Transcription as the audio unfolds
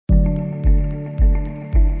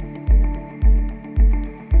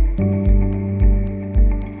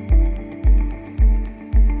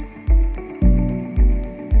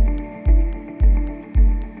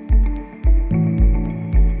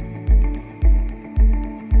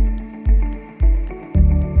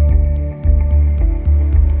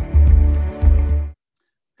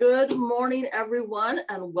Good morning, everyone,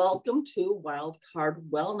 and welcome to Wildcard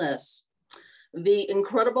Wellness, the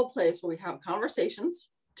incredible place where we have conversations,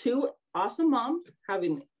 two awesome moms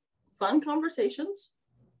having fun conversations.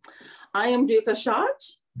 I am Duka Shot,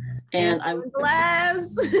 and I'm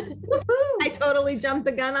Bless. I totally jumped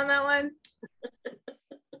the gun on that one.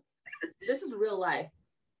 This is real life.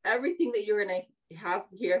 Everything that you're going to have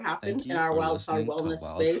here happen in our Wildcard Wellness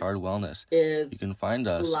space is you can find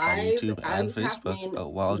us live on YouTube and Facebook at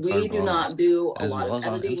Wildcard We do Wellness, not do a as lot well of as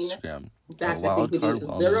on editing. Instagram. In fact, I think we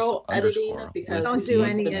do zero editing because don't do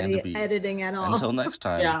any editing at all. Until next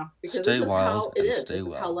time, yeah, because stay this is wild how it and is. stay This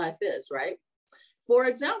well. is how life is, right? For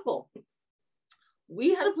example,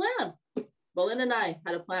 we had a plan. Belinda and I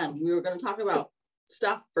had a plan. We were going to talk about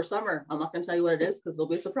stuff for summer. I'm not going to tell you what it is because it'll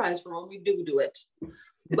be a surprise for when we do it.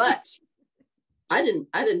 But I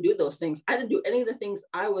didn't do those things. I didn't do any of the things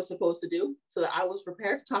I was supposed to do so that I was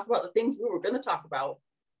prepared to talk about the things we were going to talk about.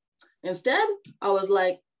 Instead, I was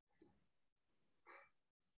like,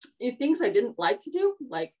 things I didn't like to do,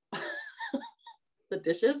 like the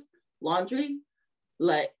dishes, laundry,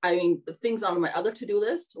 the things on my other to-do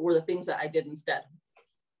list were the things that I did instead.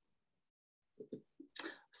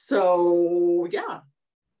 So yeah.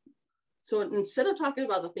 So instead of talking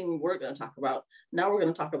about the thing we were going to talk about, now we're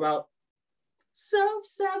going to talk about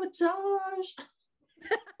self-sabotage.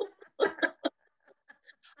 I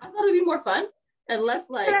thought it'd be more fun and less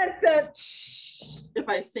like if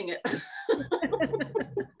I sing it.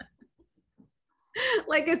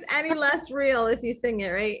 Like it's any less real if you sing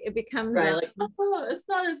it, right? It becomes right, like, oh, it's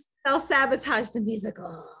not as self-sabotage the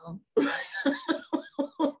musical.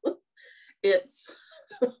 It's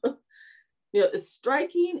it's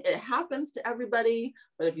striking. It happens to everybody,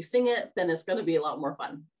 but if you sing it, then it's going to be a lot more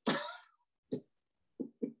fun.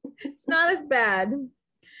 It's not as bad.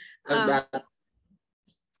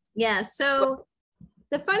 Yeah. So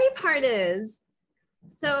the funny part is,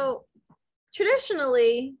 so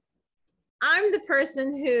traditionally, I'm the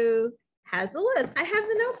person who has the list. I have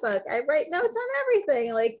the notebook. I write notes on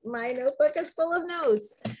everything. Like my notebook is full of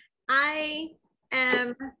notes. I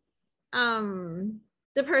am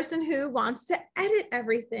the person who wants to edit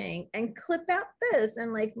everything and clip out this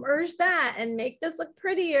and like merge that and make this look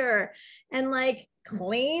prettier and like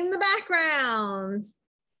clean the background.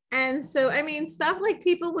 And so, I mean, stuff like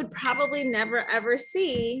people would probably never ever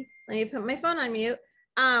see. Let me put my phone on mute.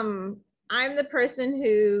 I'm the person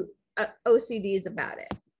who OCDs about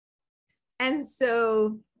it. And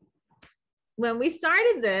so when we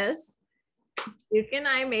started this, Duke and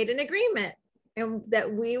I made an agreement and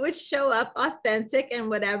that we would show up authentic and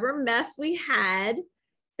whatever mess we had,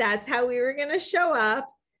 that's how we were going to show up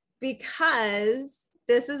because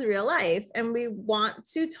this is real life. And we want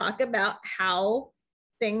to talk about how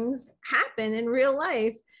things happen in real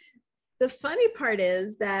life. The funny part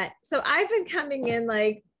is that, so I've been coming in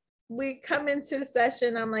like, we come into a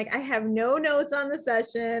session, I'm like, I have no notes on the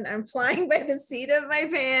session. I'm flying by the seat of my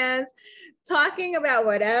pants, talking about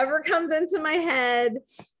whatever comes into my head.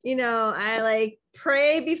 You know, I like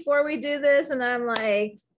pray before we do this. And I'm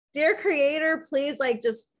like, dear creator, please like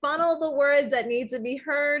just funnel the words that need to be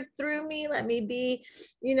heard through me. Let me be,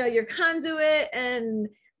 your conduit. And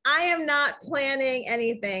I am not planning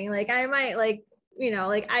anything. Like I might like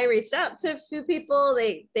I reached out to a few people,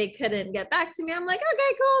 they couldn't get back to me. I'm like,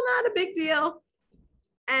 okay, cool, not a big deal.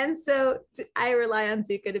 And so I rely on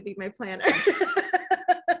Duka to be my planner.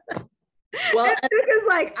 Well, Duka's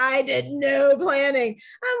like, I did no planning.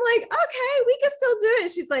 I'm like, okay, we can still do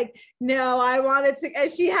it. She's like, no, I wanted to,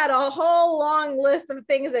 and she had a whole long list of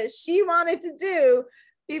things that she wanted to do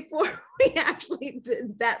before we actually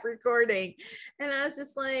did that recording. And I was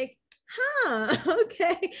just like,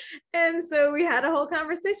 okay. And so we had a whole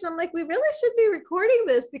conversation. I'm like, we really should be recording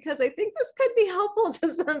this because I think this could be helpful to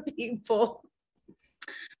some people.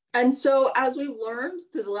 And so as we've learned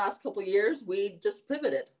through the last couple of years, we just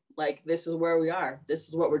pivoted. Like, this is where we are. This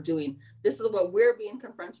is what we're doing. This is what we're being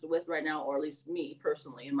confronted with right now, or at least me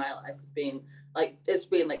personally in my life, it's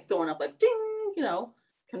being like thrown up like ding,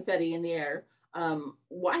 confetti in the air.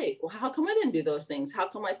 Why? Well, how come I didn't do those things? How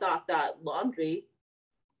come I thought that laundry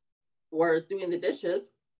or doing the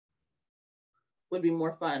dishes would be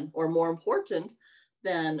more fun or more important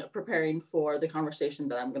than preparing for the conversation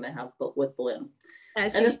that I'm going to have with Belinda?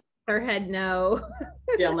 And it's her head no.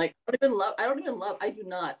 Yeah, I'm like, I do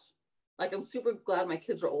not. Like, I'm super glad my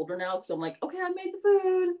kids are older now because I'm like, okay, I made the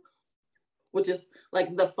food, which is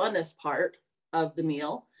like the funnest part of the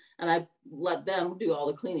meal. And I let them do all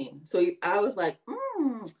the cleaning. So I was like,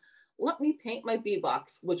 let me paint my bee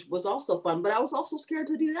box, which was also fun, but I was also scared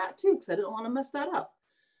to do that too because I didn't want to mess that up.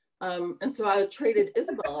 And so I traded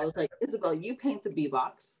Isabel. I was like, Isabel, you paint the bee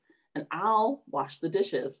box and I'll wash the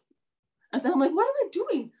dishes. And then I'm like, what am I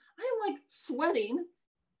doing? I am like sweating,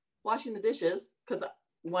 washing the dishes, because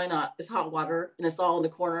why not? It's hot water and it's all in the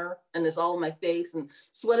corner and it's all in my face and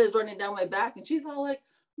sweat is running down my back. And she's all like,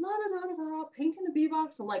 la da da da da, painting the bee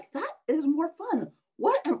box. I'm like, that is more fun.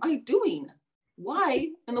 What am I doing? Why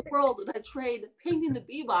in the world did I trade painting the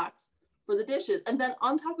bee box for the dishes? And then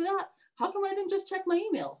on top of that, how come I didn't just check my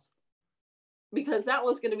emails? Because that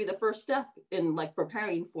was going to be the first step in like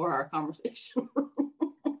preparing for our conversation.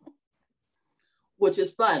 Which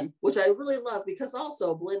is fun, which I really love, because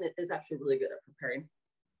also Blinn is actually really good at preparing.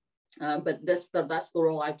 But that's the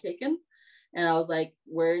role I've taken. And I was like,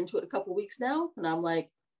 we're into it a couple of weeks now. And I'm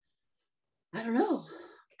like, I don't know.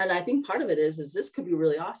 And I think part of it is this could be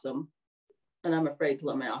really awesome. And I'm afraid to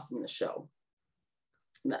let my awesomeness show.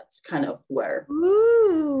 And that's kind of where.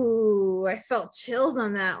 Ooh, I felt chills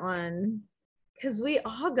on that one. Because we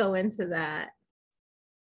all go into that.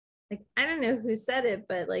 Like, I don't know who said it,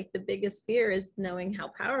 but like the biggest fear is knowing how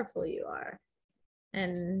powerful you are.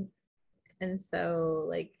 And so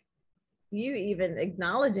like you even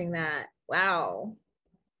acknowledging that, wow.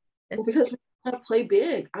 Well, because we want to play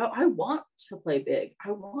big. I want to play big.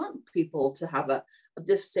 I want people to have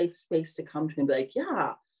this safe space to come to me and be like,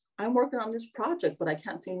 yeah, I'm working on this project, but I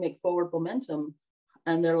can't seem to make forward momentum.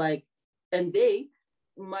 And they're like, and they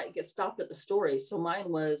might get stopped at the story. So mine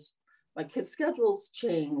was, my kids' schedules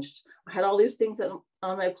changed. I had all these things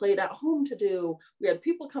on my plate at home to do. We had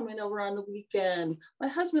people coming over on the weekend. My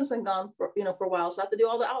husband's been gone for a while, so I have to do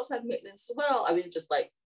all the outside maintenance as well. I mean, just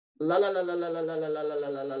like la la la la la la la la la la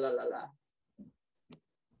la la la la la.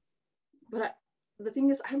 But the thing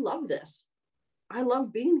is, I love this. I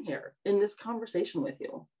love being here in this conversation with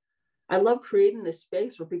you. I love creating this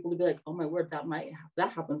space for people to be like, oh my word,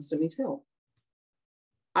 that happens to me too.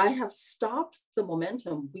 I have stopped the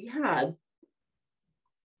momentum we had.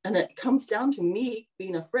 And it comes down to me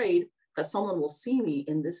being afraid that someone will see me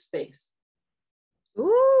in this space.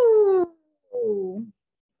 Ooh.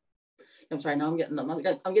 I'm sorry, now I'm getting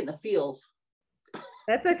the feels.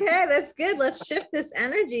 That's okay. That's good. Let's shift this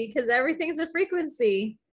energy, because everything's a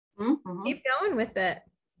frequency. Mm-hmm. Keep going with it.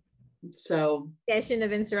 So yeah, I shouldn't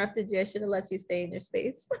have interrupted you. I should have let you stay in your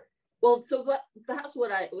space. Well, so that was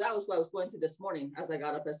what I was going through this morning as I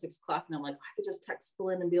got up at 6 o'clock, and I'm like, I could just text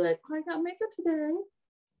Blinn and be like, I can't make it today,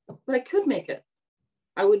 but I could make it.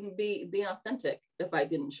 I wouldn't be being authentic if I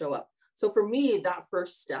didn't show up. So for me, that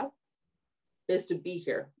first step is to be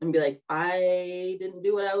here and be like, I didn't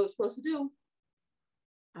do what I was supposed to do.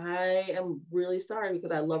 I am really sorry, because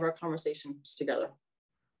I love our conversations together.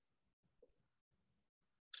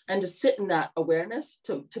 And to sit in that awareness,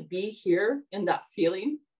 to be here in that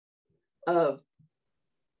feeling of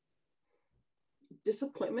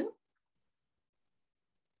disappointment,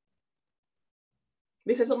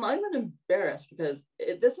 because I'm not even embarrassed, because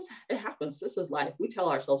it happens. This is life. We tell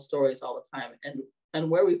ourselves stories all the time, and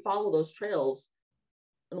where we follow those trails,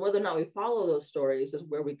 and whether or not we follow those stories is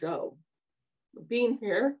where we go. Being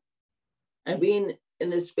here and being in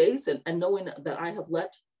this space and knowing that I have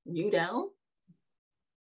let you down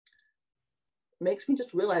makes me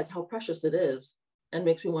just realize how precious it is, and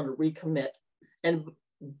makes me want to recommit. And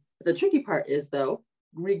the tricky part is, though,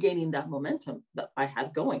 regaining that momentum that I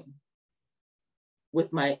had going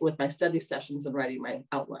with my study sessions and writing my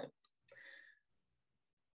outline.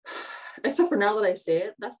 Except for now that I say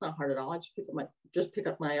it, that's not hard at all. I just pick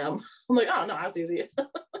up my I'm like, oh no, that's easy.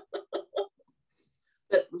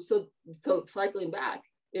 But so cycling back,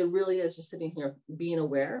 it really is just sitting here, being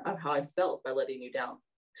aware of how I felt by letting you down,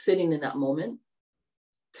 sitting in that moment,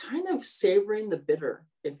 kind of savoring the bitter,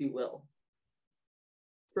 if you will.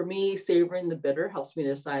 For me, savoring the bitter helps me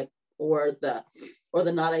decide, or the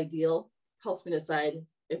not ideal helps me decide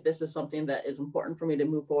if this is something that is important for me to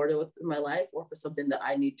move forward with in my life, or for something that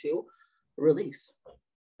I need to release,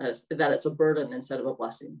 that it's a burden instead of a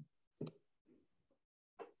blessing.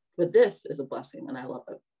 But this is a blessing, and I love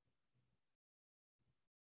it.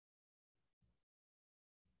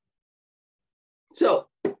 So,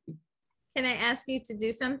 can I ask you to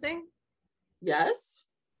do something? Yes.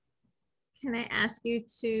 Can I ask you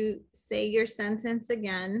to say your sentence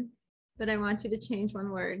again, but I want you to change one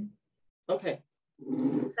word. Okay.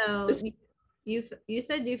 So you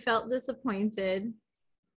said you felt disappointed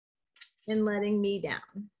in letting me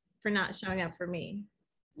down for not showing up for me.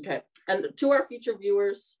 Okay. And to our future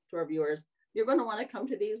viewers, you're going to want to come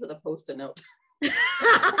to these with a Post-it note. So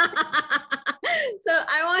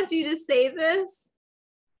I want you to say this,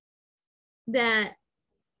 that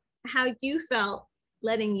how you felt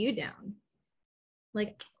letting you down.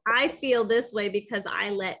 Like, I feel this way because I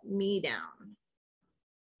let me down.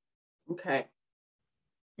 Okay.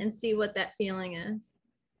 and see what that feeling is.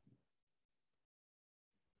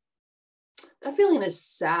 That feeling is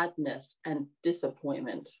sadness and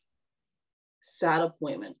disappointment. Sad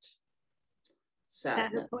appointment.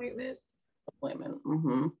 Sadness. Sad appointment. Appointment.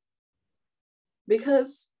 Mm-hmm.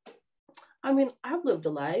 Because, I mean, I've lived a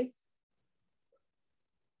life.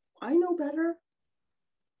 I know better.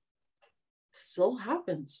 Still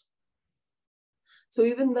happens. So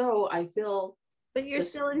even though I feel, but you're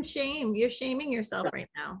still in shame. You're shaming yourself right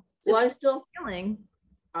now. Well, I still feeling.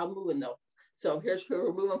 I'm moving though. So here's where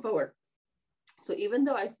we're moving forward. So even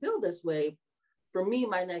though I feel this way, for me,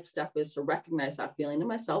 my next step is to recognize that feeling in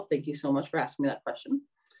myself. Thank you so much for asking me that question.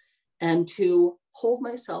 And to hold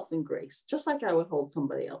myself in grace, just like I would hold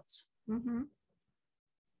somebody else. Mm-hmm.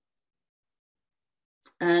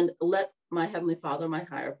 And let my Heavenly Father, my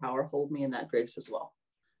higher power, hold me in that grace as well.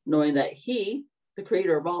 Knowing that He, the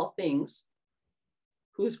creator of all things,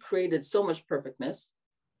 who's created so much perfectness,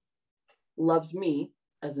 loves me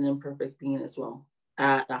as an imperfect being as well,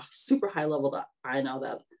 at a super high level that I know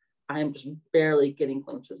that I am just barely getting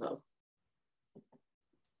glimpses of.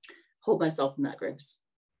 Hold myself in that grace.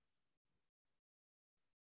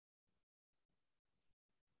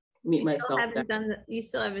 Meet myself. You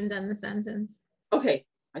still haven't done the sentence. Okay,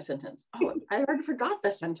 my sentence. Oh, I already forgot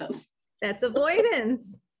the sentence. That's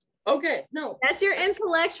avoidance. Okay, no. That's your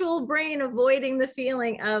intellectual brain avoiding the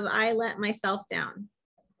feeling of I let myself down.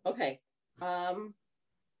 Okay.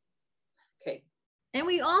 Okay. And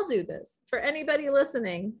we all do this. For anybody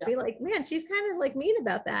listening, be like, man, she's kind of like mean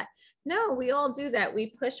about that. No, we all do that.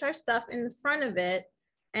 We push our stuff in the front of it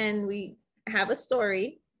and we have a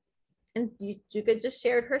story. And you could just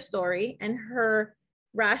shared her story and her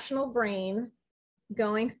rational brain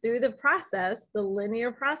going through the process, the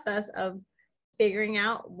linear process of figuring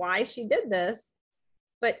out why she did this,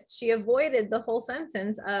 but she avoided the whole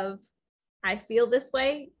sentence of, I feel this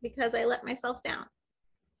way because I let myself down.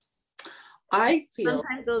 I feel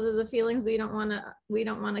sometimes those are the feelings we don't want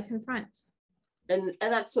to confront. And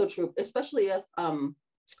that's so true, especially if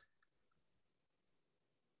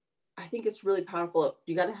I think it's really powerful.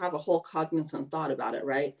 You got to have a whole cognizant thought about it,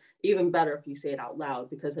 right? Even better if you say it out loud,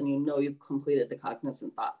 because then you know you've completed the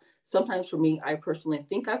cognizant thought. Sometimes for me, I personally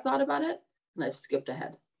think I've thought about it and I've skipped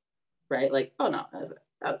ahead, right? Like, oh no.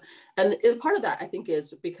 And part of that I think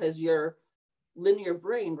is because your linear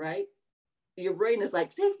brain, right? Your brain is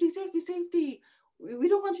like, safety, safety, safety. We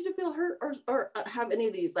don't want you to feel hurt or have any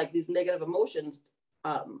of these, like these negative emotions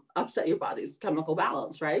upset your body's chemical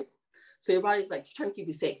balance, right? So your body's like trying to keep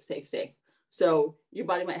you safe, safe, safe. So your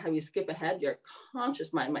body might have you skip ahead. Your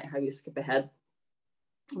conscious mind might have you skip ahead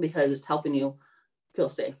because it's helping you feel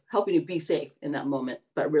safe, helping you be safe in that moment.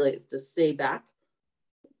 But really to stay back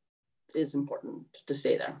is important, to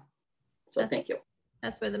stay there. So thank you.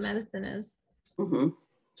 That's where the medicine is. Mm-hmm.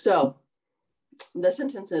 So the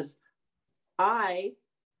sentence is, I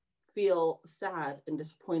feel sad and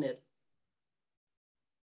disappointed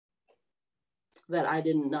that I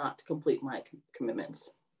did not complete my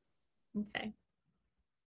commitments. Okay.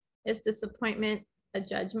 Is disappointment a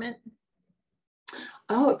judgment?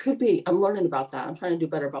 Oh, it could be. I'm learning about that. I'm trying to do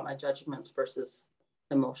better about my judgments versus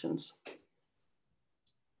emotions.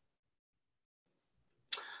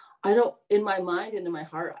 I don't, in my mind and in my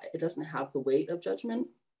heart, it doesn't have the weight of judgment.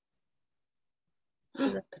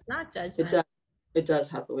 It's not judgment. It does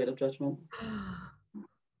have the weight of judgment.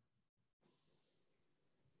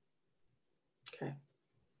 Okay.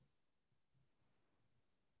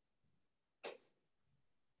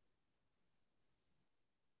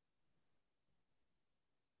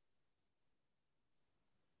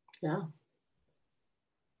 Yeah.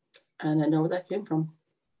 And I know where that came from.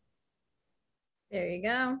 There you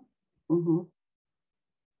go. Mm-hmm.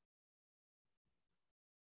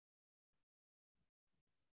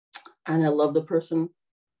 And I love the person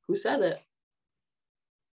who said it.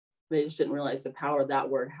 They just didn't realize the power that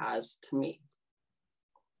word has to me.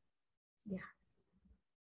 Yeah.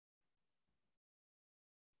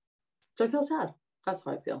 So I feel sad. That's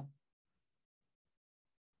how I feel.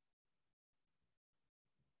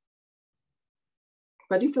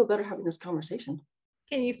 But I do feel better having this conversation.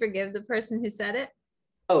 Can you forgive the person who said it?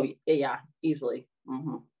 Oh, yeah, easily.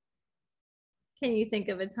 Mm-hmm. Can you think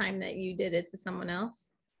of a time that you did it to someone else?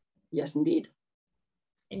 Yes, indeed.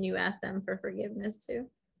 And you asked them for forgiveness too?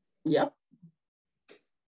 Yep.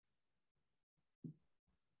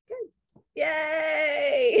 Good.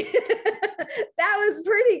 Yay! That was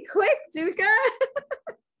pretty quick, Duka.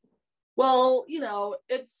 Well,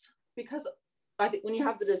 it's because I think when you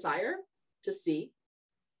have the desire to see,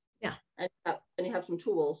 yeah, and you have some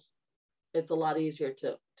tools, it's a lot easier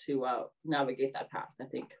to navigate that path, I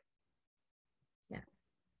think. Yeah.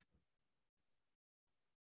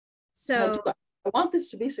 So I want this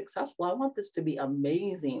to be successful. I want this to be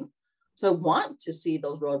amazing. So I want to see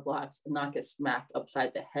those roadblocks and not get smacked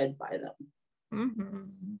upside the head by them.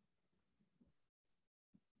 mm-hmm.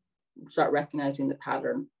 Start recognizing the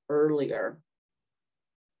pattern earlier.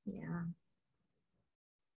 Yeah.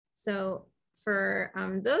 So for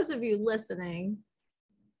those of you listening,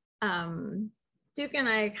 Duke and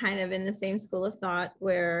I are kind of in the same school of thought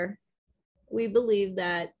where we believe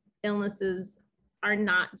that illnesses are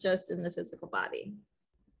not just in the physical body.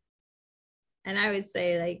 And I would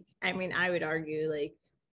say, like, I mean, I would argue, like,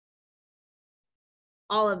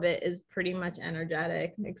 all of it is pretty much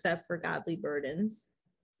energetic except for godly burdens,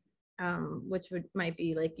 which might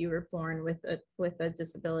be like you were born with a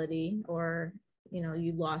disability, or, you know,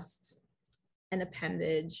 you lost an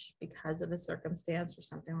appendage because of a circumstance or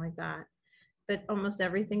something like that. But almost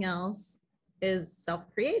everything else is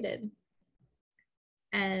self-created.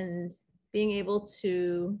 And being able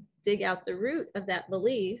to dig out the root of that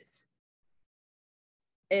belief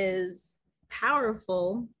is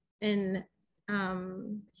powerful in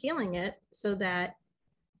healing it so that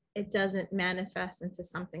it doesn't manifest into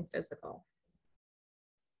something physical.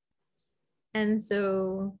 And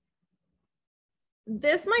so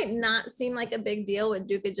this might not seem like a big deal what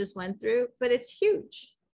Duca just went through, but it's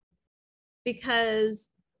huge because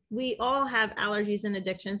we all have allergies and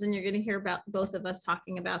addictions, and you're going to hear about both of us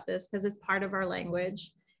talking about this because it's part of our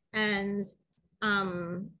language. And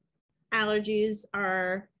allergies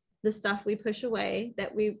are the stuff we push away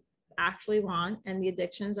that we actually want, and the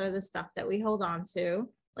addictions are the stuff that we hold on to,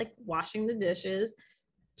 like washing the dishes.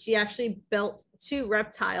 She actually built 2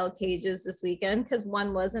 reptile cages this weekend because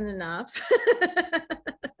one wasn't enough.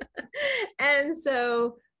 And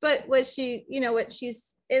so, but what she, you know, what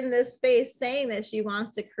she's in this space saying that she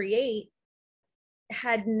wants to create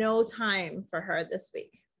had no time for her this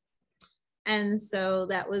week. And so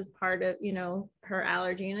that was part of, you know, her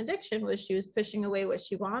allergy and addiction, was she was pushing away what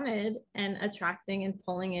she wanted and attracting and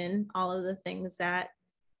pulling in all of the things that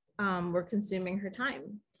were consuming her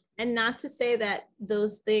time. And not to say that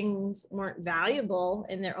those things weren't valuable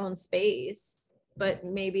in their own space, but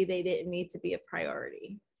maybe they didn't need to be a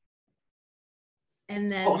priority.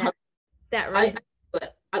 And then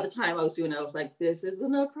but at the time I was doing it, I was like, this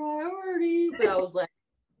isn't a priority, but I was like,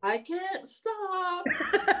 I can't stop.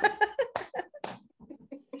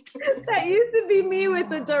 That used to be me with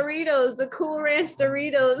the Doritos, the Cool Ranch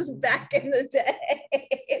Doritos back in the day.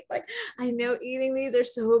 It's like, I know eating these are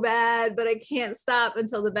so bad, but I can't stop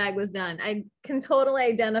until the bag was done. I can totally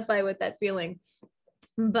identify with that feeling.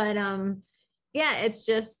 But yeah, it's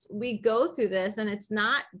just, we go through this, and it's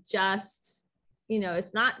not just, you know,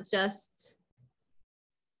 it's not just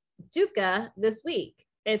Duca this week.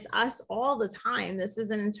 It's us all the time. This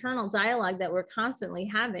is an internal dialogue that we're constantly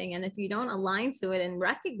having. And if you don't align to it and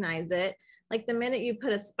recognize it, like the minute you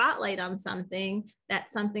put a spotlight on something,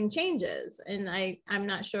 that something changes. And I'm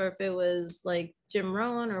not sure if it was like Jim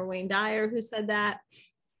Rohn or Wayne Dyer who said that.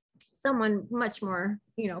 Someone much more,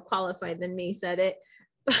 you know, qualified than me said it.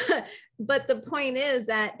 But the point is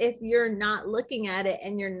that if you're not looking at it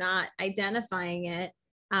and you're not identifying it,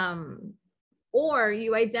 or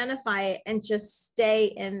you identify it and just stay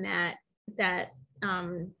in that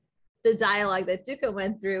the dialogue that Duca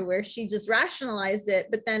went through, where she just rationalized it,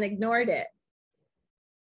 but then ignored it.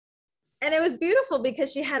 And it was beautiful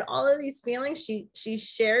because she had all of these feelings she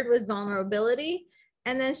shared with vulnerability.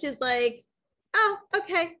 And then she's like, oh,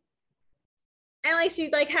 okay. And like, she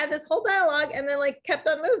like had this whole dialogue and then like kept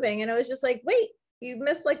on moving. And it was just like, wait, you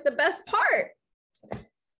missed like the best part.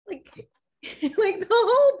 Like, like the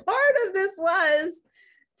whole part of this was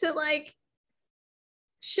to like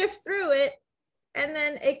shift through it, and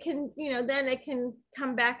then it can, you know, then it can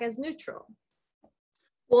come back as neutral.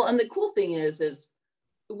 Well, and the cool thing is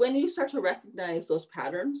when you start to recognize those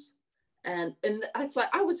patterns, and that's why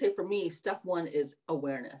I would say for me, step 1 is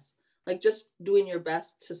awareness. Like just doing your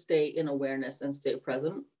best to stay in awareness and stay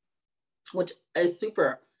present, which is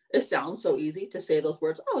super. It sounds so easy to say those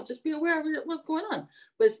words, oh, just be aware of what's going on.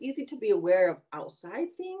 But it's easy to be aware of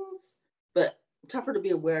outside things, but tougher to be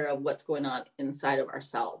aware of what's going on inside of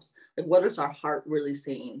ourselves. Like, what is our heart really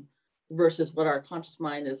saying versus what our conscious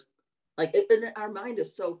mind is like. Our mind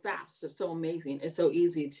is so fast. It's so amazing. It's so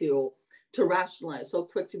easy to rationalize, so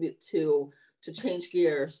quick to change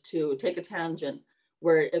gears, to take a tangent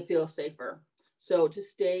where it feels safer. So to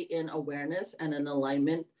stay in awareness and in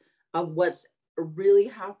alignment of what's really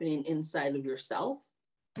happening inside of yourself,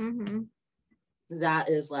 that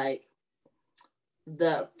is like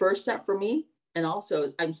the first step for me. And also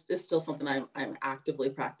it's still something I'm actively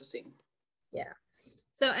practicing. Yeah.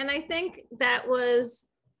 So, and I think that was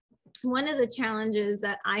one of the challenges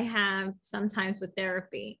that I have sometimes with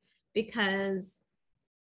therapy, because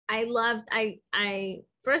I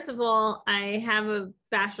first of all, I have a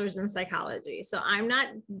bachelor's in psychology. So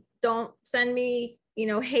don't send me,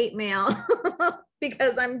 hate mail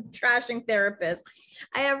because I'm trashing therapists.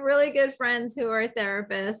 I have really good friends who are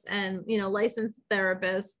therapists and, licensed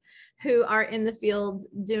therapists who are in the field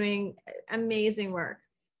doing amazing work.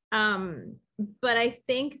 But I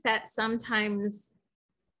think that sometimes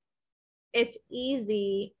it's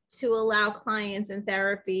easy to allow clients in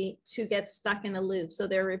therapy to get stuck in a loop. So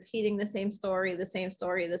they're repeating the same story,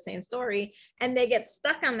 and they get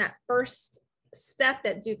stuck on that first step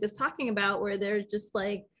that Duke is talking about, where they're just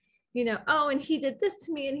like, oh, and he did this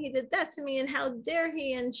to me and he did that to me, and how dare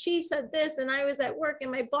he, and she said this, and I was at work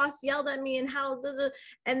and my boss yelled at me, and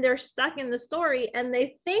and they're stuck in the story, and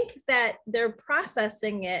they think that they're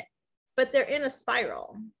processing it, but they're in a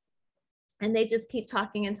spiral. And they just keep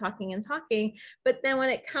talking and talking and talking. But then when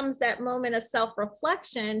it comes that moment of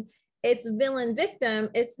self-reflection, it's villain victim.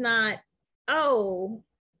 It's not, oh,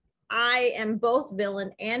 I am both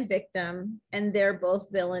villain and victim, and they're both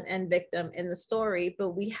villain and victim in the story,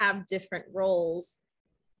 but we have different roles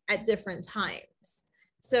at different times.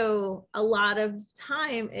 So a lot of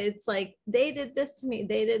time it's like, they did this to me,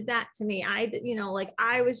 they did that to me.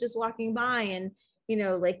 I was just walking by and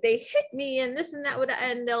like they hit me and this and that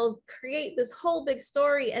and they'll create this whole big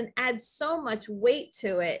story and add so much weight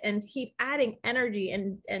to it and keep adding energy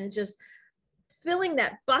and just filling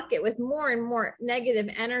that bucket with more and more negative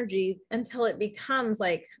energy until it becomes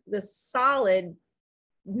like this solid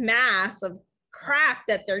mass of crap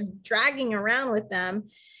that they're dragging around with them.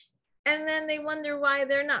 And then they wonder why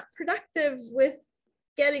they're not productive with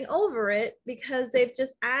getting over it, because they've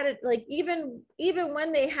just added, like, even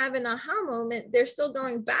when they have an aha moment, they're still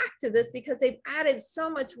going back to this because they've added so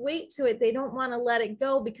much weight to it. They don't want to let it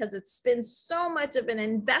go because it's been so much of an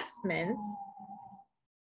investment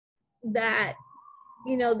that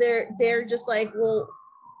they're just like, well,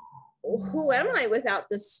 who am I without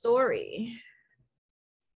this story?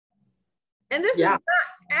 And this is not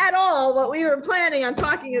at all what we were planning on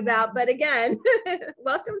talking about. But again,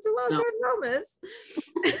 welcome to Well-Grown Wellness.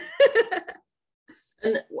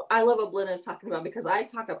 And I love what Blinn is talking about, because I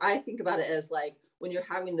think about it as like when you're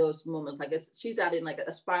having those moments, like she's adding like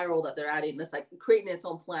a spiral that they're adding, and it's like creating its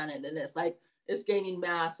own planet, and it's like it's gaining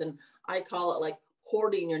mass. And I call it like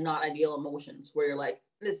hoarding your not ideal emotions, where you're like,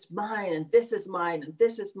 it's mine, and this is mine, and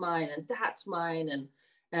this is mine, and that's mine, and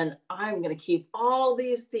I'm going to keep all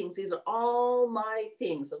these things. These are all my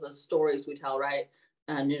things of the stories we tell, right?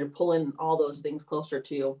 And you're pulling all those things closer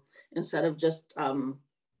to you, instead of just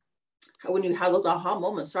when you have those aha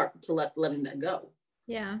moments, start to letting that go.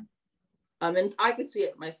 Yeah. And I could see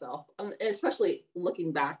it myself, especially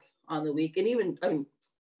looking back on the week. And even,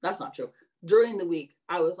 that's not true. During the week,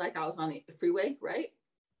 I was on the freeway, right?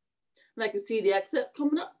 And I could see the exit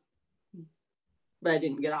coming up, but I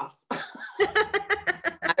didn't get off.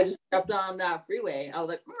 I just stepped on that freeway. I was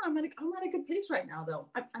like, I'm at a good pace right now, though.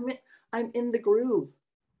 I'm in the groove.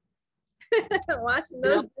 Washing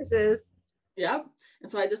those dishes. Yeah.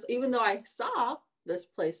 And so I just, even though I saw this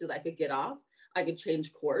places I could get off, I could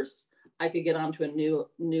change course, I could get onto a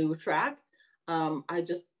new track. I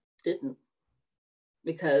just didn't,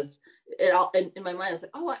 because it all in my mind, it's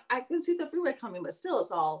like, oh, I can see the freeway coming, but still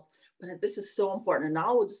it's all, but this is so important. And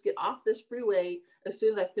now we'll just get off this freeway as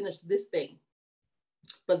soon as I finish this thing.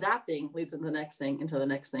 But that thing leads into the next thing, into the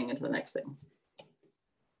next thing, into the next thing.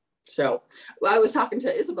 So I was talking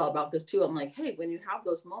to Isabel about this too. I'm like, hey, when you have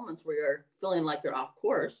those moments where you're feeling like you're off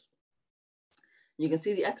course, you can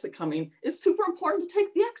see the exit coming. It's super important to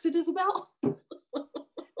take the exit, Isabel.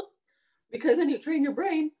 Because then you train your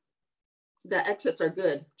brain that exits are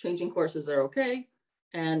good, changing courses are okay,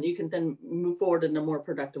 and you can then move forward in a more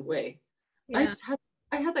productive way. Yeah.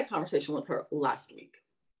 I had that conversation with her last week.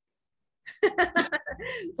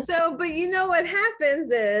 So, but what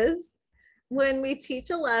happens is when we teach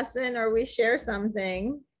a lesson or we share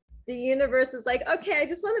something, the universe is like, okay, I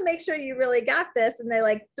just want to make sure you really got this. And they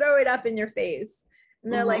like throw it up in your face.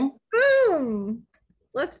 And they're like, boom,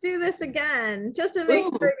 let's do this again, just to make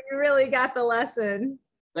sure you really got the lesson.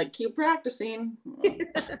 Like, keep practicing.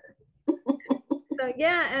 So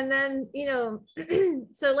yeah, and then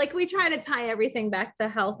so like we try to tie everything back to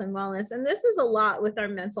health and wellness, and this is a lot with our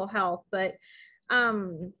mental health. But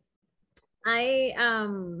I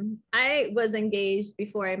was engaged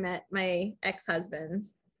before I met my ex-husband,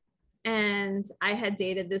 and I had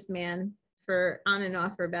dated this man for on and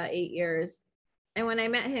off for about 8 years. And when I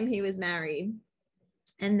met him, he was married.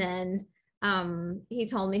 And then He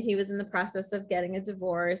told me he was in the process of getting a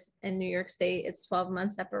divorce. In New York State, it's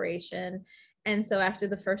 12-month separation. And so after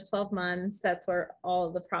the first 12 months, that's where all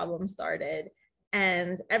of the problems started.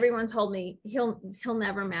 And everyone told me he'll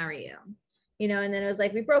never marry you. You know, and then it was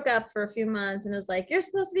like, we broke up for a few months and it was like, you're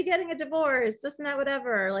supposed to be getting a divorce, this and that,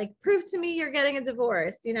 whatever, like, prove to me you're getting a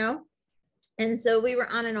divorce, you know? And so we were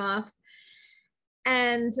on and off.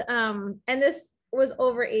 And this was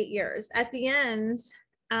over 8 years. At the end,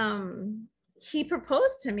 he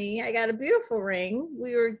proposed to me. I got a beautiful ring.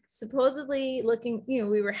 We were supposedly looking, you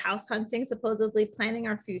know, we were house hunting, supposedly planning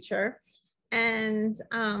our future. And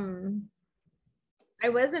I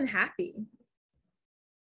wasn't happy.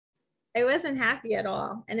 I wasn't happy at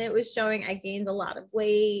all. And it was showing. I gained a lot of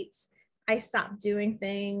weight. I stopped doing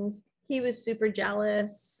things. He was super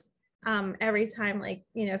jealous. Every time, like,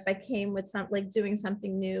 you know, if I came with like doing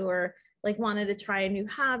something new or like wanted to try a new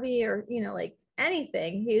hobby or, you know, like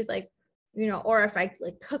anything, he was like, you know, or if I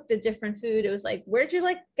like cooked a different food, it was like, where'd you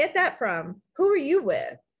like get that from? Who are you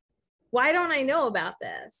with? Why don't I know about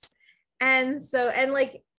this? And so, and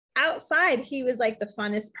like outside, he was like the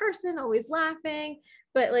funnest person, always laughing.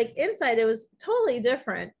 But like inside, it was totally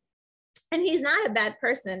different. And he's not a bad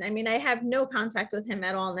person. I mean, I have no contact with him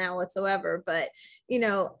at all now whatsoever. But, you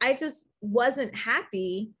know, I just wasn't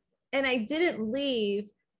happy. And I didn't leave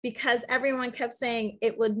because everyone kept saying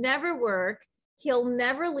it would never work. He'll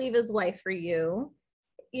never leave his wife for you.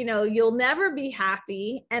 You know, you'll never be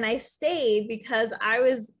happy. And I stayed because I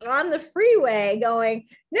was on the freeway going,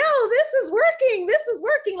 no, this is working. This is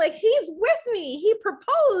working. Like, he's with me. He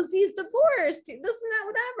proposed. He's divorced. This and that,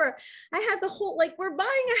 whatever. I had the whole, like, we're buying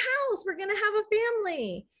a house. We're going to have a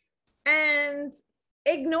family. And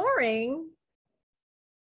ignoring,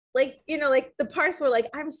 like, you know, like the parts where like,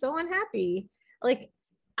 I'm so unhappy. Like,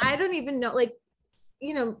 I don't even know, like,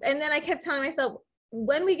 you know, and then I kept telling myself,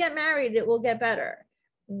 when we get married, it will get better.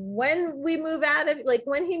 When we move out of, like,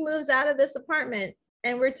 when he moves out of this apartment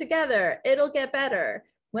and we're together, it'll get better.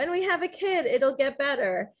 When we have a kid, it'll get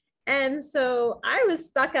better. And so I was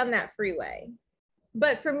stuck on that freeway.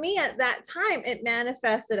 But for me at that time, it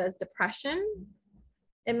manifested as depression.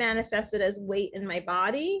 It manifested as weight in my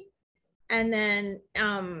body. And then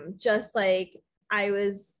just like I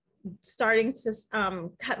was starting to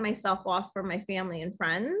cut myself off from my family and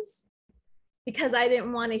friends, because I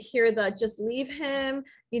didn't want to hear the just leave him.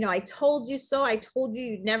 You know, I told you so. I told you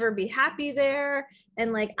you'd never be happy there.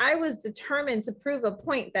 And like, I was determined to prove a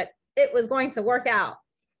point that it was going to work out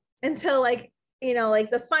until like, you know,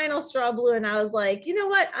 like the final straw blew and I was like, you know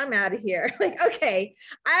what? I'm out of here. Like, okay,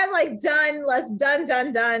 I'm like done. Let's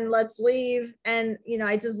done. Let's leave. And, you know,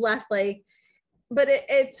 I just left like, but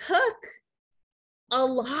it took a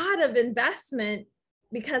lot of investment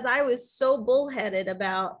because I was so bullheaded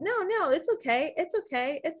about, no, it's okay.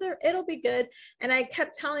 It'll be good. And I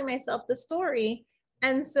kept telling myself the story.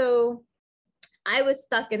 And so I was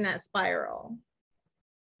stuck in that spiral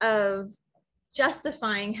of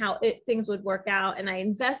justifying how things would work out. And I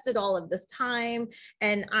invested all of this time.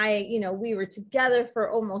 And you know, we were together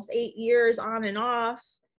for almost 8 years on and off.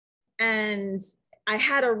 And I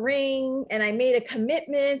had a ring and I made a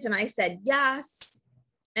commitment and I said yes.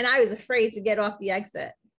 And I was afraid to get off the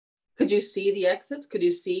exit. Could you see the exits? Could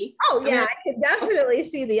you see? Oh yeah, I could definitely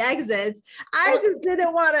see the exits. I just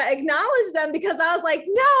didn't want to acknowledge them because I was like,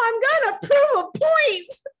 no, I'm going to prove a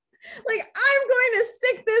point. Like, I'm going to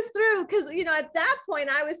stick this through. Because, you know, at that point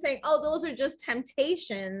I was saying, oh, those are just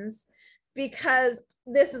temptations because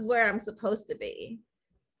this is where I'm supposed to be.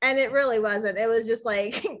 And it really wasn't. It was just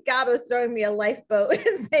like God was throwing me a lifeboat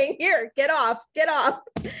and saying, here, get off.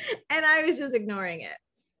 And I was just ignoring it.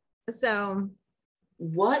 So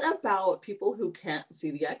what about people who can't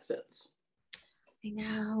see the exits? I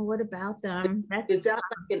know. What about them? Is that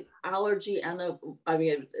like an allergy and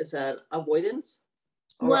it's an avoidance?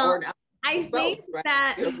 I think right?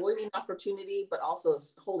 That you're avoiding opportunity, but also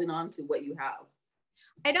holding on to what you have.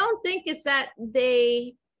 I don't think it's that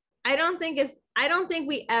I don't think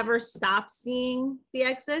we ever stop seeing the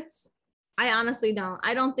exits. I honestly don't.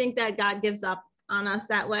 I don't think that God gives up on us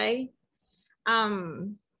that way.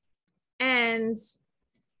 And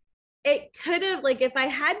it could have, like, if I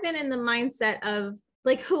had been in the mindset of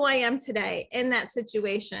like who I am today in that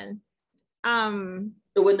situation,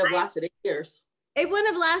 it wouldn't have lasted 8 years. It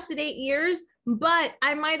wouldn't have lasted 8 years, but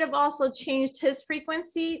I might have also changed his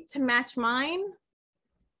frequency to match mine,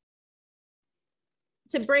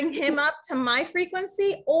 to bring him up to my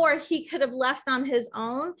frequency, or he could have left on his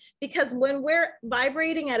own. Because when we're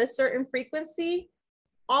vibrating at a certain frequency,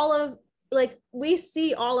 we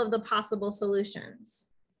see all of the possible solutions.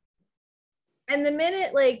 And the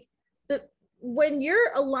minute, like, when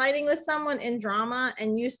you're aligning with someone in drama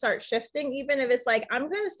and you start shifting, even if it's like, I'm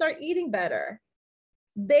going to start eating better,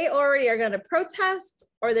 they already are going to protest,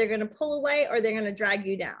 or they're going to pull away, or they're going to drag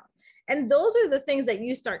you down. And those are the things that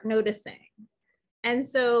you start noticing. And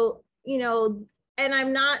so, you know, and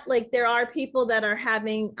I'm not like, there are people that are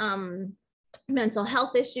having mental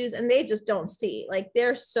health issues and they just don't see, like,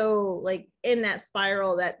 they're so like in that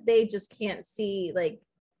spiral that they just can't see like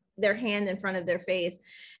their hand in front of their face.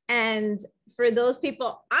 And for those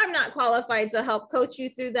people, I'm not qualified to help coach you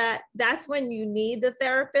through that. That's when you need the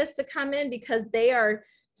therapist to come in, because they are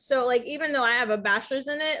so like, even though I have a bachelor's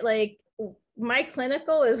in it, like my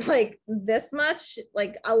clinical is like this much,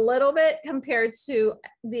 like a little bit compared to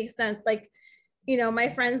the extent, like, you know, my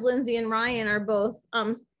friends Lindsay and Ryan are both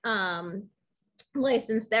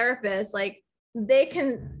licensed therapists. Like they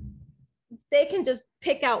can just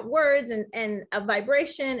pick out words and a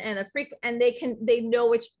vibration and a and they know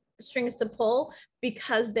which strings to pull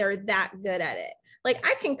because they're that good at it. Like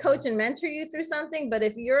I can coach and mentor you through something, but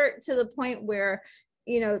if you're to the point where,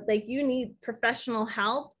 you know, like you need professional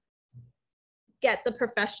help, get the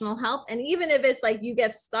professional help. And even if it's like you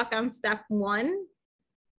get stuck on step 1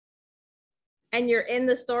 and you're in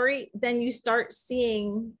the story, then you start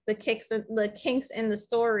seeing the kinks in the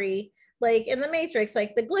story, like in the Matrix,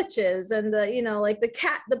 like the glitches and the, you know, like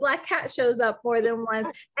the black cat shows up more than once.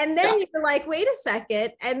 And then you're like, wait a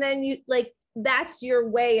second. And then you like, that's your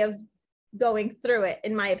way of going through it,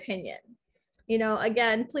 in my opinion. You know,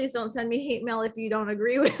 again, please don't send me hate mail if you don't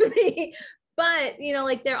agree with me. But, you know,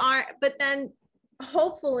 like but then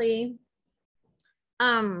hopefully,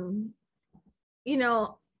 you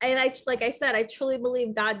know, and like I said, I truly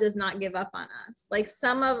believe God does not give up on us. Like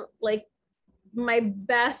some of like my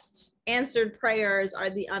best answered prayers are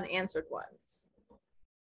the unanswered ones.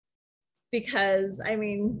 Because I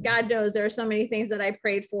mean, God knows there are so many things that I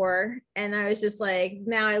prayed for. And I was just like,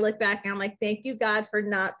 now I look back and I'm like, thank you, God, for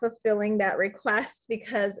not fulfilling that request,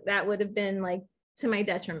 because that would have been like to my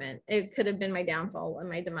detriment. It could have been my downfall and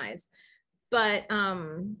my demise. But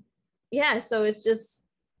yeah, so it's just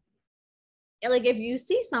like, if you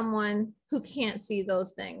see someone who can't see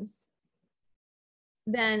those things,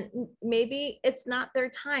 then maybe it's not their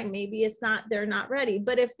time. Maybe it's not, they're not ready.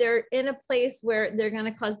 But if they're in a place where they're going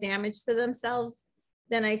to cause damage to themselves,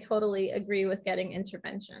 then I totally agree with getting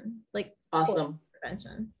intervention. Like awesome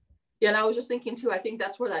intervention. Yeah, and I was just thinking too, I think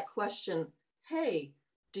that's where that question, hey,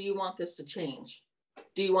 do you want this to change?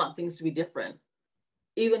 Do you want things to be different?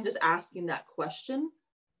 Even just asking that question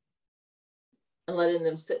and letting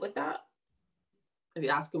them sit with that. If you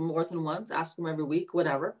ask them more than once, ask them every week,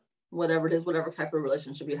 whatever it is, whatever type of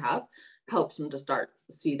relationship you have, helps them to start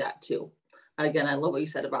to see that too. Again, I love what you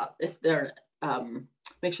said about if they're,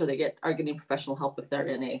 make sure they are getting professional help if they're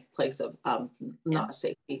in a place of not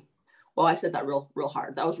safety. Well, I said that real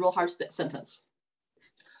hard. That was a real hard sentence.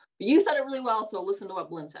 But you said it really well, so listen to what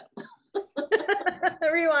Blynn said.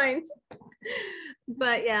 Rewind.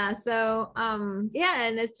 But yeah, so yeah,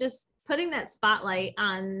 and it's just putting that spotlight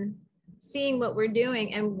on seeing what we're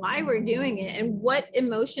doing and why we're doing it and what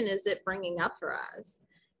emotion is it bringing up for us.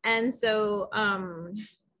 And so oh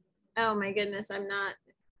my goodness, I'm not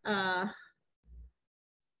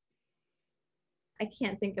I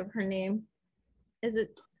can't think of her name. Is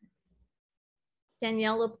it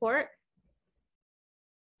Danielle Laporte?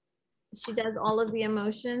 She does all of the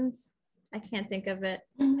emotions. I can't think of it.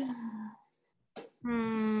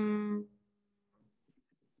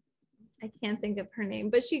 I can't think of her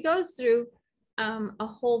name, but she goes through a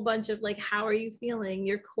whole bunch of like, how are you feeling?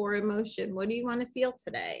 Your core emotion. What do you want to feel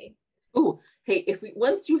today? Oh, hey,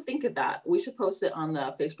 once you think of that, we should post it on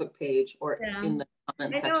the Facebook page or in the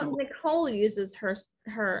comment section. I know Nicole uses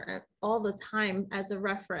her all the time as a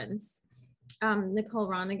reference. Nicole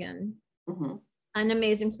Ronigan, an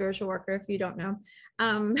amazing spiritual worker, if you don't know.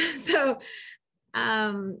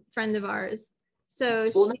 Friend of ours.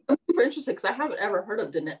 So well, I'm super interested because I haven't ever heard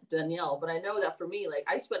of Danielle, but I know that for me, like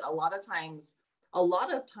I spent a lot of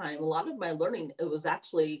my learning, it was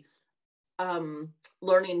actually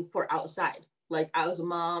learning for outside. Like I was a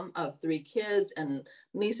mom of 3 kids and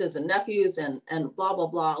nieces and nephews and blah, blah,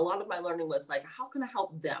 blah. A lot of my learning was like, how can I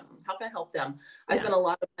help them? How can I help them? Yeah. I spent a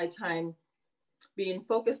lot of my time being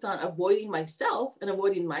focused on avoiding myself and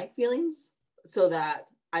avoiding my feelings so that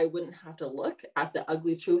I wouldn't have to look at the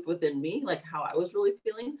ugly truth within me, like how I was really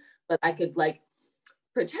feeling, but I could like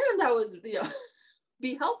pretend I was,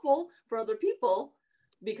 be helpful for other people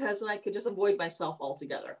because then I could just avoid myself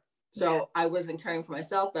altogether. So I wasn't caring for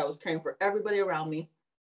myself, but I was caring for everybody around me.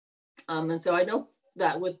 And so I know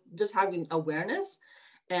that with just having awareness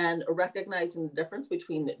and recognizing the difference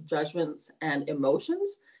between judgments and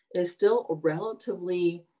emotions is still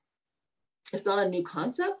relatively, it's not a new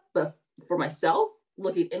concept, but for myself,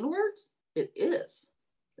 looking inwards, it is.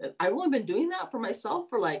 I've only been doing that for myself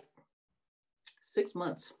for like 6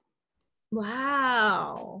 months.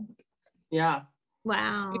 Wow. Yeah.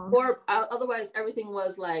 Wow. Before, otherwise everything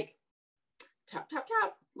was like tap, tap,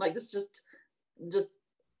 tap, like just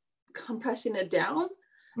compressing it down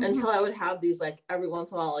until I would have these like every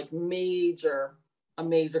once in a while, like a major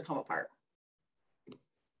come apart.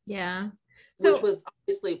 Yeah. So, which was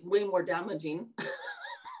obviously way more damaging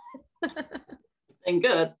and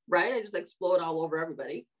good, right? I just explode all over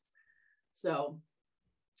everybody. So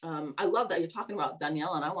I love that you're talking about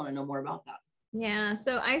Danielle, and I want to know more about that. Yeah.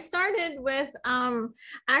 So I started with,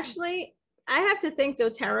 actually, I have to thank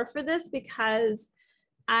doTERRA for this, because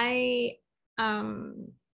I,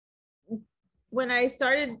 when I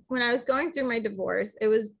was going through my divorce, it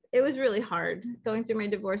was really hard. Going through my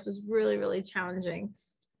divorce was really, really challenging.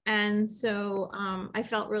 And so I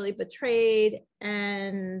felt really betrayed,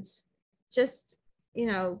 and just,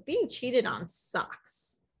 being cheated on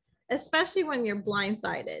sucks, especially when you're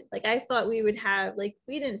blindsided. Like, I thought we would have, like,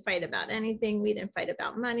 we didn't fight about anything. We didn't fight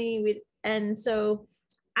about money. And so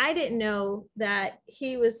I didn't know that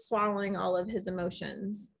he was swallowing all of his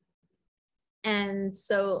emotions. And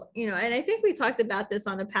so, and I think we talked about this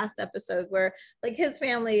on a past episode, where like his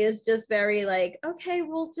family is just very like, okay,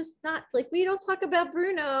 we'll just not, like, we don't talk about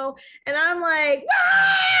Bruno. And I'm like,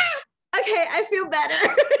 okay, I feel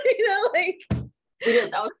better. Like, we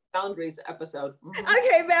did. That was the boundaries episode.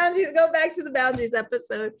 Okay, boundaries, go back to the boundaries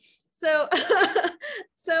episode. So,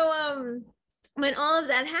 when all of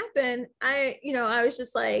that happened, I was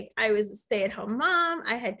just like, I was a stay-at-home mom.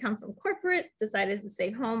 I had come from corporate, decided to stay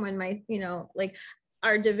home when my, like,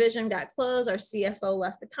 our division got closed, our CFO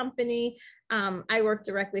left the company. I worked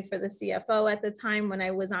directly for the CFO at the time when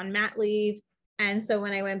I was on mat leave. And so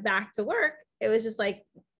when I went back to work, it was just like,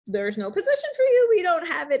 there's no position for you. We don't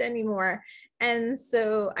have it anymore. And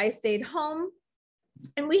so I stayed home.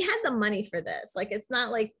 And we had the money for this. Like, it's not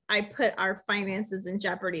like I put our finances in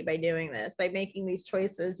jeopardy by doing this, by making these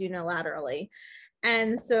choices unilaterally.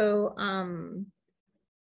 And so,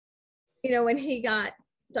 when he got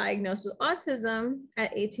diagnosed with autism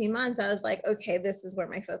at 18 months, I was like, okay, this is where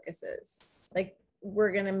my focus is. Like,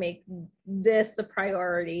 we're going to make this the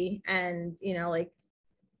priority. And, like,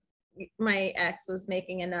 my ex was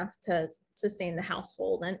making enough to sustain the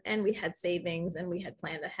household, and we had savings, and we had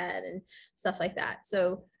planned ahead and stuff like that.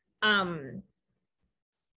 So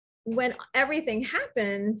when everything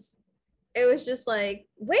happened, it was just like,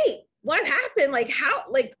 wait, what happened? Like, how,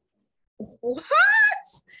 like, what?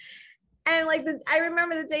 And like, I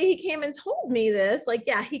remember the day he came and told me this, like,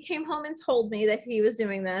 yeah, he came home and told me that he was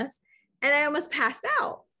doing this, and I almost passed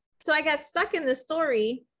out. So I got stuck in the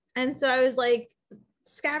story. And so I was like,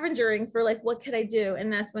 scavenging for like, what could I do?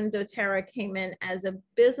 And that's when doTERRA came in as a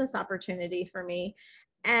business opportunity for me.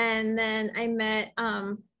 And then I met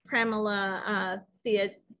Pramila Thea,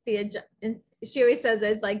 she always says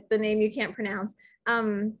it's like the name you can't pronounce,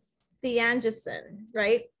 Theangeson,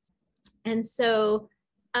 right? And so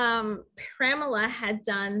Pramila had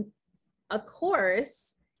done a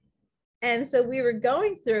course, and so we were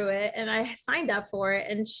going through it, and I signed up for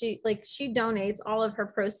it. And she donates all of her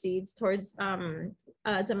proceeds towards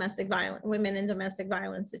domestic violence, women in domestic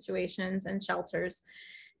violence situations and shelters.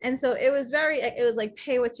 And so it was like,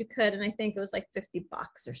 pay what you could. And I think it was like $50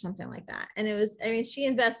 or something like that. And it was, she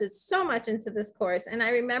invested so much into this course. And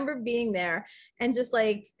I remember being there and just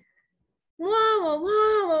like,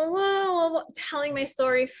 telling my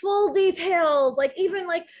story, full details, like, even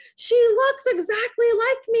like, she looks exactly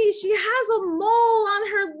like me. She has a mole on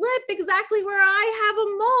her lip exactly where I have a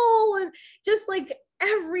mole, and just like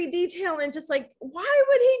every detail, and just like, why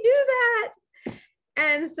would he do that?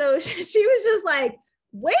 And so she was just like,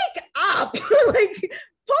 wake up, like,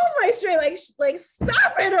 pull my string, like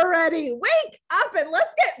stop it already, wake up and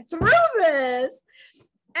let's get through this.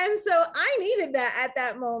 And so I needed that at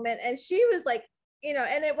that moment. And she was like,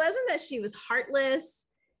 and it wasn't that she was heartless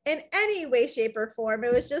in any way, shape, or form.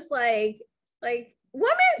 It was just like, woman,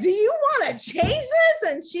 do you want to change this?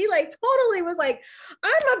 And she like totally was like,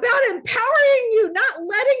 I'm about empowering you, not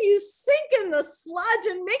letting you sink in the sludge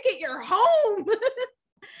and make it your home.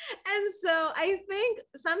 And so I think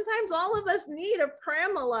sometimes all of us need a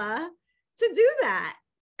Pramila to do that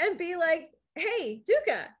and be like, hey,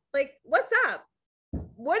 Duca, like, what's up?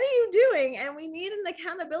 What are you doing? And we need an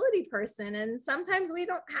accountability person. And sometimes we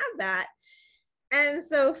don't have that. And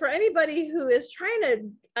so for anybody who is trying to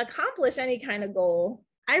accomplish any kind of goal,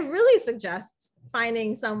 I really suggest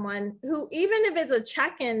finding someone who, even if it's a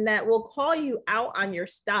check-in, that will call you out on your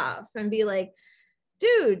stuff and be like,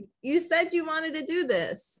 dude, you said you wanted to do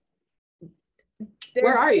this.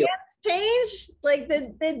 Where are you? Change? Like,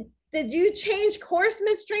 did you change course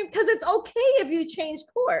midstream? Because it's okay if you change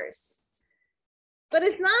course, but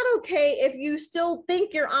it's not okay if you still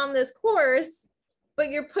think you're on this course, but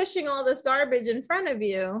you're pushing all this garbage in front of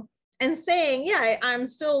you and saying, yeah, I'm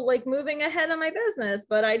still like moving ahead on my business,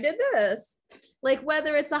 but I did this. Like,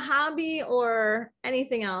 whether it's a hobby or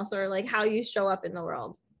anything else, or like how you show up in the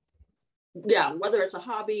world. Yeah, whether it's a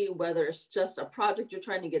hobby, whether it's just a project you're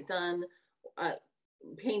trying to get done,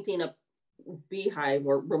 painting a beehive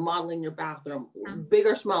or remodeling your bathroom, big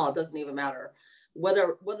or small, it doesn't even matter. What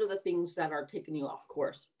are the things that are taking you off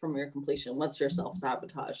course from your completion? What's your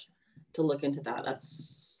self-sabotage? To look into that.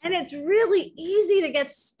 And it's really easy to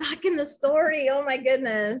get stuck in the story. Oh my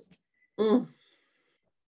goodness.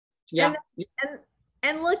 Yeah.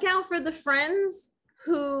 And look out for the friends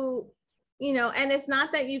who, you know, and it's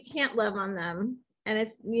not that you can't love on them, and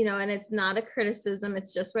it's, you know, and it's not a criticism,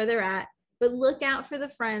 it's just where they're at. But look out for the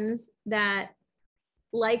friends that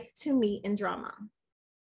like to meet in drama.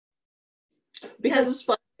 Because it's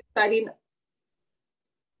fun, exciting.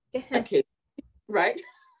 Okay, right?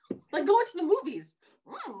 Like going to the movies.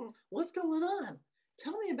 What's going on?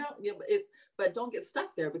 Tell me about it, but don't get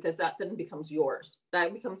stuck there, because that then becomes yours.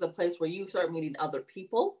 That becomes a place where you start meeting other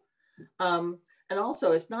people. And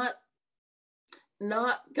also, it's not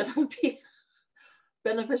gonna be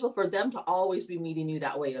beneficial for them to always be meeting you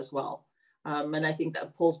that way as well. And I think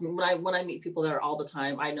that pulls me, when I meet people there all the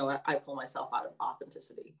time, I know I pull myself out of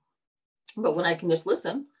authenticity. But when I can just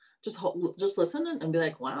listen, just listen and be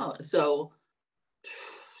like, wow, so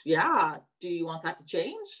yeah, do you want that to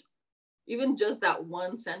change? Even just that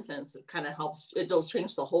one sentence, it kind of helps. It'll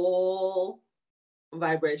change the whole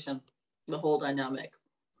vibration, the whole dynamic.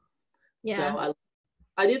 Yeah. So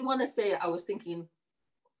I did want to say, I was thinking,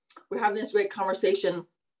 we're having this great conversation,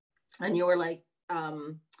 and you were like,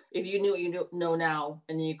 if you knew what you know now,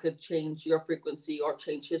 and you could change your frequency or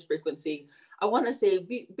change his frequency, I want to say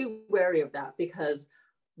be wary of that, because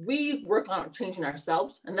we work on changing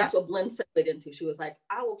ourselves. And that's what Blynn segued into. She was like,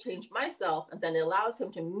 I will change myself. And then it allows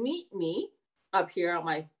him to meet me up here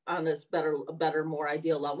on this better, more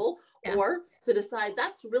ideal level, or to decide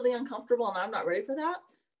that's really uncomfortable and I'm not ready for that,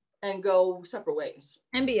 and go separate ways.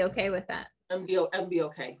 And be okay with that. And be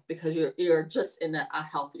okay, because you're just in a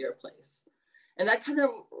healthier place. And that kind of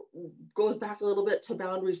goes back a little bit to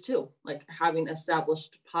boundaries too, like having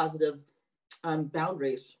established positive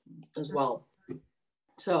boundaries as well.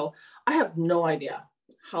 So I have no idea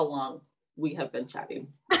how long we have been chatting.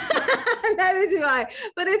 Neither do I,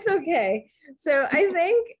 but it's okay. So I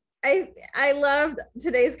think I loved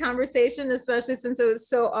today's conversation, especially since it was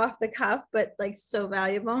so off the cuff, but like so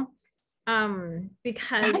valuable.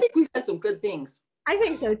 Because I think we said some good things. I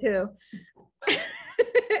think so too.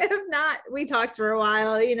 If not, we talked for a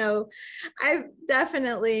while, you know. I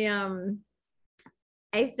definitely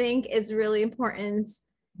I think it's really important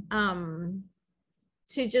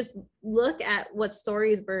to just look at what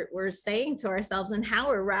stories we're saying to ourselves, and how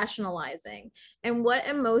we're rationalizing, and what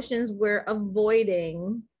emotions we're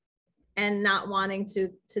avoiding and not wanting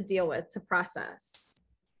to deal with, to process.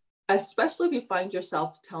 Especially if you find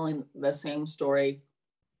yourself telling the same story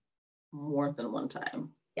more than one time.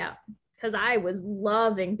 Yeah, because I was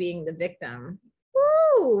loving being the victim.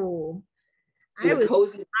 Woo! I think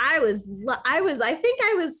I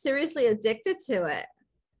was seriously addicted to it.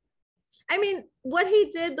 I mean, what he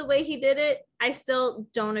did, the way he did it, I still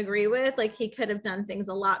don't agree with. Like, he could have done things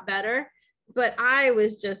a lot better, but I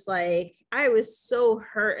was just like, I was so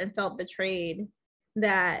hurt and felt betrayed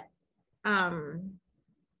that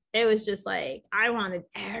it was just like, I wanted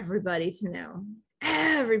everybody to know.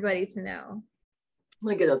 I'm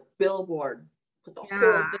gonna get a billboard with the whole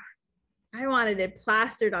thing. I wanted it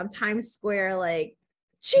plastered on Times Square, like,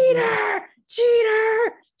 cheater,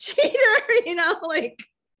 cheater, cheater, you know, like,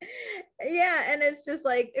 yeah. And it's just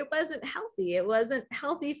like, it wasn't healthy. It wasn't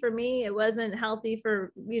healthy for me. It wasn't healthy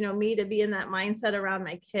for, you know, me to be in that mindset around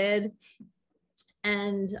my kid.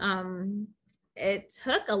 And it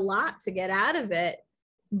took a lot to get out of it,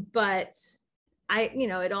 but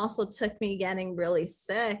it also took me getting really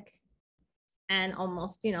sick and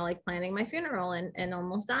almost, you know, like planning my funeral and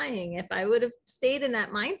almost dying. If I would have stayed in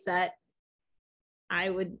that mindset, I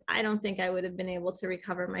don't think I would have been able to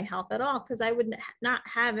recover my health at all, because I would not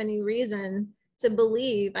have any reason to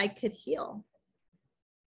believe I could heal.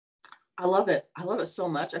 I love it. I love it so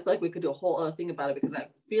much. I feel like we could do a whole other thing about it, because I'm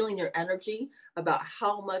feeling your energy about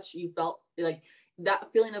how much you felt, like that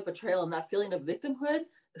feeling of betrayal and that feeling of victimhood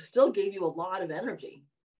still gave you a lot of energy.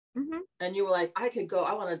 Mm-hmm. And you were like, I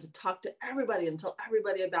wanted to talk to everybody and tell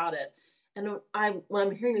everybody about it. And when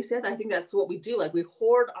I'm hearing you say that, I think that's what we do. Like we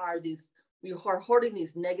are hoarding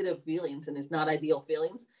these negative feelings and these not ideal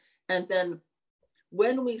feelings. And then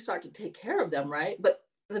when we start to take care of them, right? But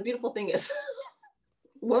the beautiful thing is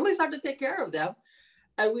when we start to take care of them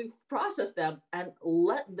and we process them and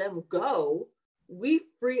let them go, we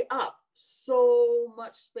free up so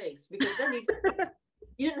much space, because then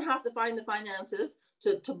you didn't have to find the finances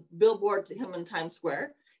to billboard to him in Times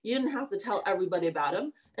Square. You didn't have to tell everybody about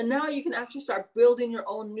him. And now you can actually start building your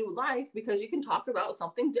own new life because you can talk about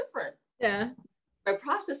something different. Yeah. By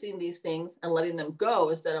processing these things and letting them go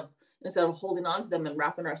instead of holding on to them and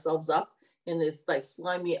wrapping ourselves up in this like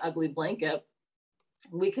slimy, ugly blanket,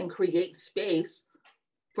 we can create space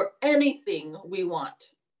for anything we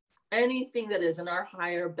want, anything that is in our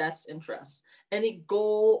higher best interest, any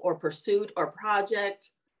goal or pursuit or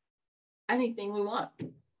project, anything we want.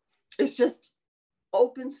 It's just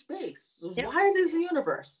open space. Yep. Wide is the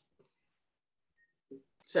universe.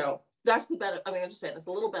 So that's the benefit. I mean, I'm just saying it's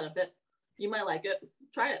a little benefit. You might like it.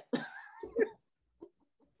 Try it. All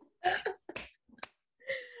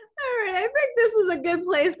right. I think this is a good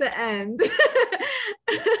place to end.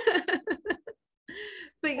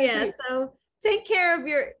 But yeah, so take care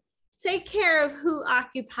of who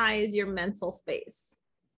occupies your mental space,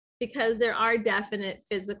 because there are definite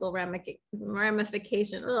physical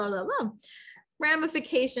ramifications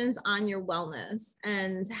on your wellness,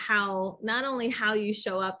 and how not only how you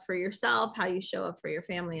show up for yourself, how you show up for your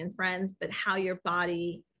family and friends, but how your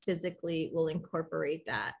body physically will incorporate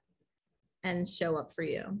that and show up for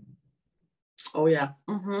you. Oh yeah.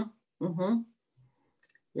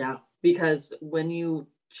 Yeah, because when you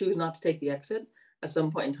choose not to take the exit, at some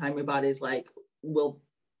point in time your body's like, you're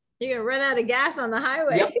gonna run out of gas on the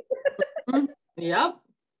highway. Yep. Yep.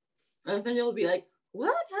 And then you'll be like,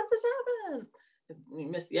 what? How'd this happen? You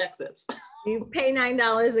miss the exits. You pay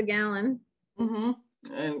 $9 a gallon.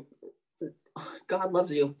 And God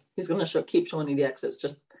loves you. He's going to keep showing you the exits.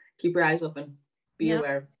 Just keep your eyes open. Be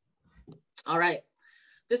aware. All right.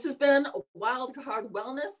 This has been Wild Card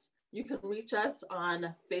Wellness. You can reach us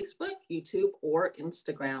on Facebook, YouTube, or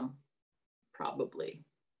Instagram. Probably.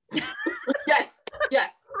 Yes.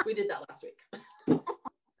 We did that last week.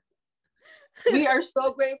 We are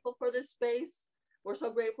so grateful for this space. We're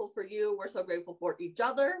so grateful for you. We're so grateful for each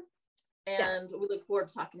other. And we look forward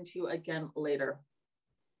to talking to you again later.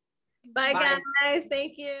 Bye, guys.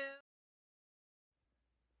 Thank you.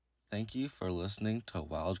 Thank you for listening to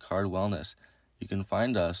Wildcard Wellness. You can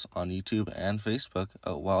find us on YouTube and Facebook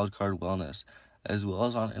at Wildcard Wellness, as well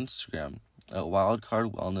as on Instagram at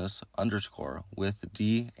wildcardwellness_ with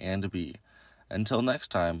D and B. Until next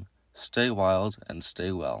time, stay wild and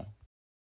stay well.